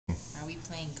we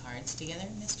playing cards together,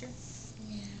 mister?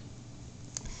 Yeah.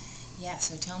 Yeah,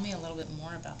 so tell me a little bit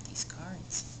more about these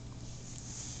cards.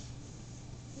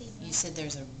 You said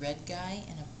there's a red guy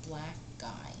and a black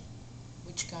guy.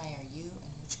 Which guy are you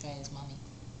and which guy is Mommy?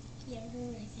 You're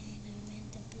the red guy and I'm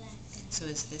the black guy. So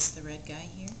is this the red guy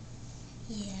here?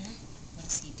 Yeah. What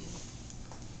does he do?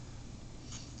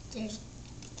 There's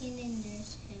Anakin and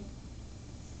there's him.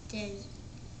 There's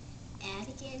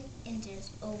Anakin and there's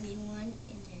Obi-Wan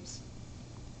and there's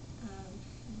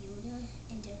Yoda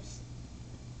and there's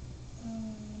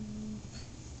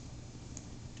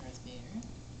Darth Vader.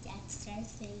 that's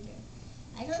Darth Vader.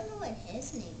 I don't know what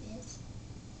his name is.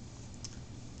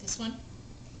 This one?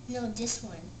 No, this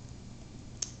one.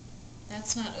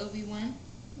 That's not Obi-Wan?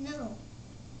 No.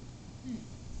 Yeah,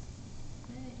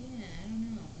 I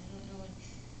don't know. I don't know what.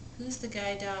 Who's the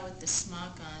guy doll with the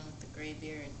smock on with the gray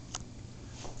beard?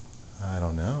 I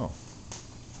don't know.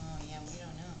 Oh yeah, we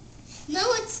don't know.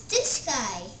 No, it's this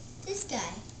guy. This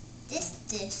guy.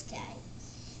 This guy.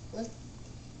 With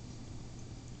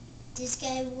this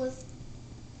guy with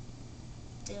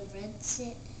the red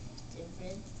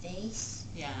face.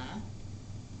 Yeah.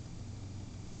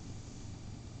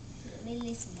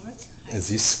 Maybe some more cards. Is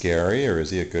he scary or is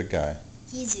he a good guy?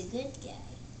 He's a good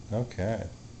guy. Okay.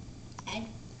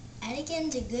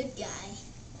 Anakin's a good guy.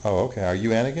 Oh, okay. Are you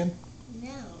Anakin?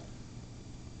 No.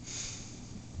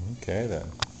 Okay, then.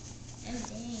 I'm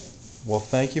Dane. Well,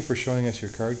 thank you for showing us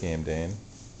your card game, Dane.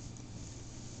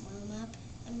 Mom,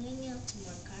 I'm bringing out some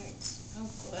more cards. Oh,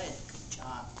 good. Good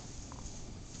job.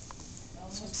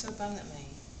 So I'm so bummed that my...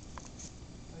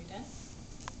 Are we done?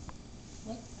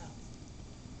 What?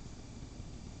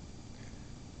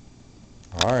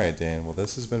 Oh. All right, Dane. Well,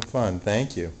 this has been fun.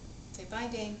 Thank you. Say bye,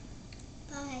 Dane.